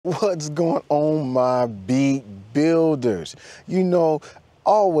What's going on, my beat builders? You know,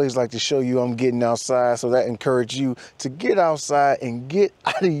 always like to show you I'm getting outside, so that encourages you to get outside and get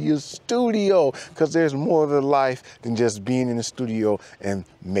out of your studio, because there's more to life than just being in the studio and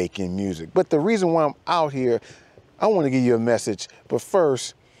making music. But the reason why I'm out here, I want to give you a message. But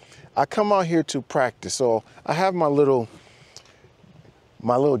first, I come out here to practice. So I have my little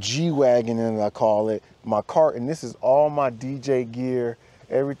G-Wagon, and I call it my cart, and this is all my DJ gear,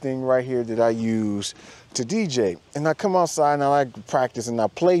 everything right here that I use to DJ. And I come outside and I like to practice, and I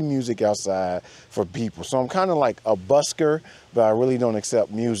play music outside for people. So I'm kind of like a busker, but I really don't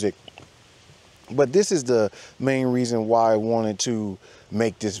accept music. But this is the main reason why I wanted to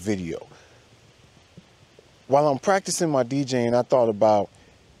make this video. While I'm practicing my DJing, I thought about,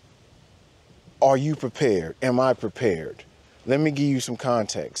 are you prepared? Am I prepared? Let me give you some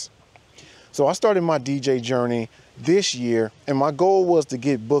context. So I started my DJ journey this year, and my goal was to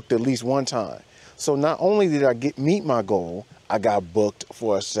get booked at least one time. So not only did I meet my goal, I got booked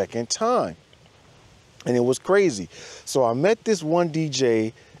for a second time. And it was crazy. So I met this one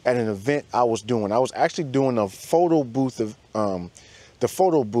DJ at an event I was doing. I was actually doing a photo booth of the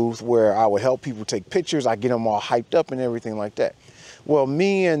photo booth where I would help people take pictures. I get them all hyped up and everything like that. Well,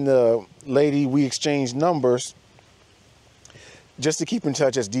 me and the lady, we exchanged numbers just to keep in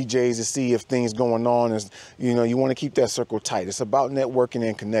touch as DJs, to see if things going on. Is, you know, you want to keep that circle tight. It's about networking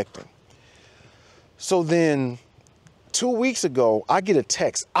and connecting. So then 2 weeks ago, I get a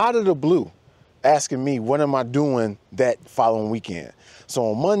text out of the blue asking me, what am I doing that following weekend? So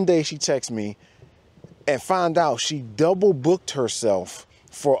on Monday, she texts me and found out she double booked herself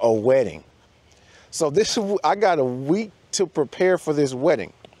for a wedding. So I got a week to prepare for this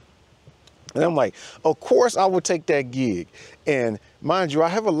wedding. And I'm like, of course I would take that gig. And mind you, I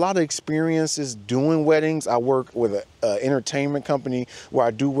have a lot of experiences doing weddings. I work with an entertainment company where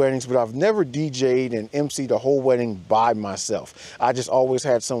I do weddings, but I've never DJ'd and MC'd the whole wedding by myself. I just always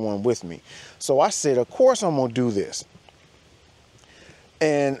had someone with me. So I said, of course I'm gonna do this.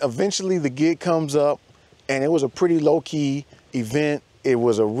 And eventually the gig comes up, and it was a pretty low-key event. It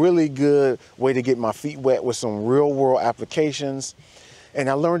was a really good way to get my feet wet with some real-world applications. And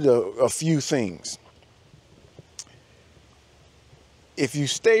I learned a few things. If you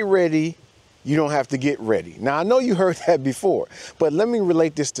stay ready, you don't have to get ready. Now, I know you heard that before, but let me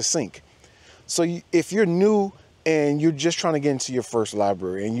relate this to sync. So if you're new and you're just trying to get into your first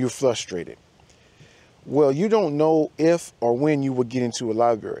library and you're frustrated, well, you don't know if or when you will get into a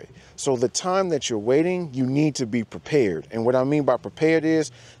library. So the time that you're waiting, you need to be prepared. And what I mean by prepared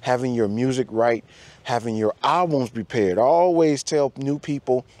is having your music right, having your albums prepared. I always tell new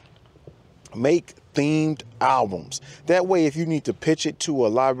people, make themed albums. That way, if you need to pitch it to a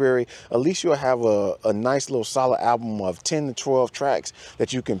library, at least you'll have a nice little solid album of 10 to 12 tracks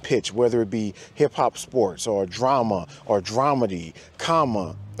that you can pitch, whether it be hip hop, sports, or drama, or dramedy,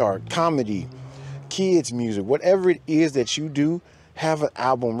 comedy, kids music, whatever it is that you do, have an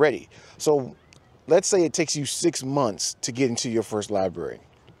album ready. So let's say it takes you 6 months to get into your first library,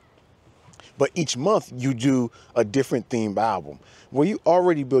 but each month you do a different themed album. Well, you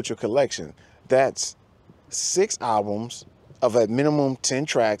already built your collection. That's 6 albums of at minimum 10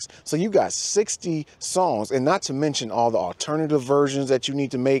 tracks. So you got 60 songs, and not to mention all the alternative versions that you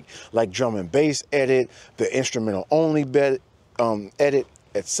need to make, like drum and bass edit, the instrumental only edit,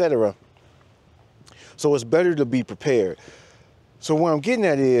 etc. So it's better to be prepared. So what I'm getting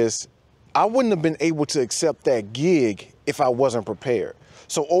at is, I wouldn't have been able to accept that gig if I wasn't prepared.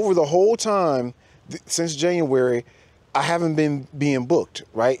 So over the whole time, since January, I haven't been being booked,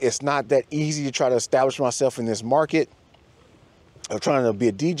 right? It's not that easy to try to establish myself in this market of trying to be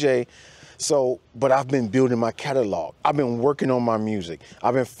a DJ. But I've been building my catalog. I've been working on my music.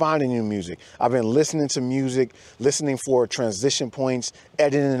 I've been finding new music. I've been listening to music, listening for transition points,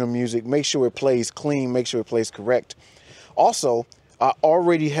 editing the music, make sure it plays clean, make sure it plays correct. Also, I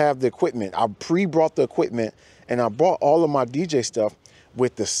already have the equipment. I pre-brought the equipment, and I brought all of my DJ stuff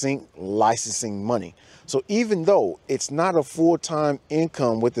with the sync licensing money. So even though it's not a full-time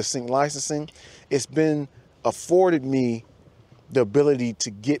income with the sync licensing, it's been afforded me the ability to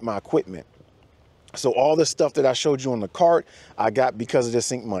get my equipment. So all the stuff that I showed you on the cart, I got because of the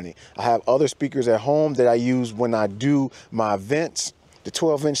sync money. I have other speakers at home that I use when I do my events, the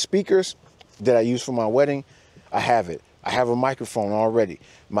 12-inch speakers that I use for my wedding. I have it. I have a microphone already.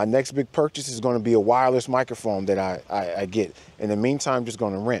 My next big purchase is going to be a wireless microphone that I get. In the meantime, just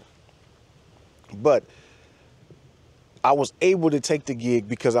going to rent. But I was able to take the gig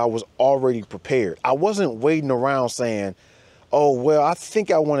because I was already prepared. I wasn't waiting around saying, oh, well, I think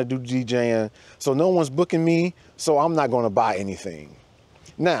I want to do DJing, so no one's booking me, so I'm not going to buy anything.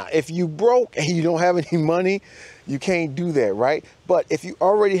 Now, if you broke and you don't have any money, you can't do that, right? But if you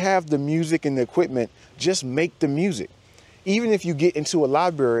already have the music and the equipment, just make the music. Even if you get into a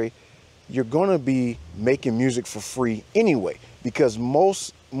library, you're gonna be making music for free anyway, because more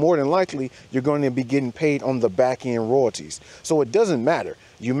than likely, you're going to be getting paid on the back end royalties. So it doesn't matter.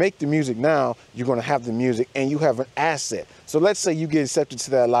 You make the music now, you're gonna have the music and you have an asset. So let's say you get accepted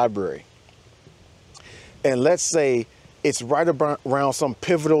to that library. And let's say it's right around some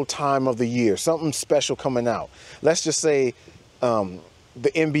pivotal time of the year, something special coming out. Let's just say the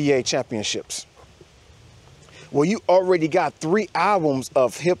NBA championships. Well, you already got 3 albums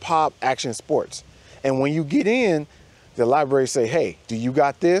of hip hop, action, sports. And when you get in, the library say, hey, do you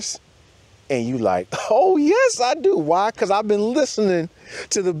got this? And you like, oh, yes, I do. Why? Because I've been listening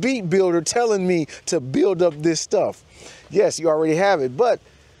to the beat builder telling me to build up this stuff. Yes, you already have it. But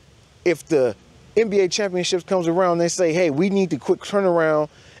if the NBA championships comes around, they say, hey, we need to quick turnaround.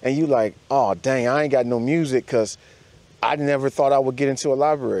 And you like, oh, dang, I ain't got no music because I never thought I would get into a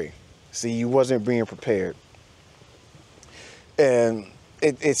library. See, you wasn't being prepared. And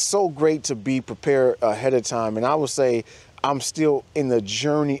it's so great to be prepared ahead of time. And I would say I'm still in the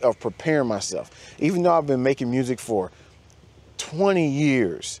journey of preparing myself. Even though I've been making music for 20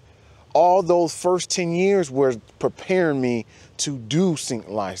 years, all those first 10 years were preparing me to do sync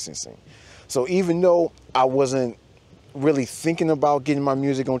licensing. So even though I wasn't really thinking about getting my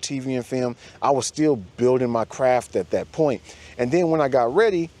music on TV and film, I was still building my craft at that point. And then when I got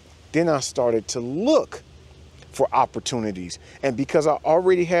ready, then I started to look for opportunities. And because I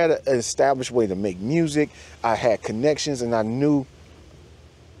already had an established way to make music, I had connections and I knew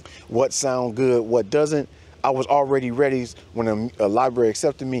what sound good, what doesn't. I was already ready. When a library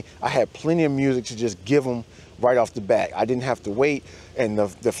accepted me, I had plenty of music to just give them right off the bat. I didn't have to wait. And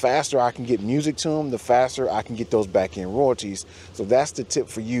the faster I can get music to them, the faster I can get those back end royalties. So that's the tip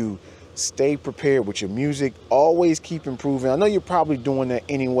for you. Stay prepared with your music. Always keep improving. I know you're probably doing that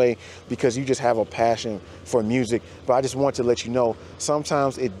anyway because you just have a passion for music, but I just want to let you know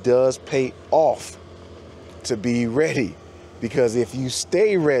sometimes it does pay off to be ready, because if you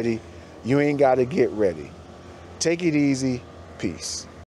stay ready, you ain't got to get ready. Take it easy. Peace.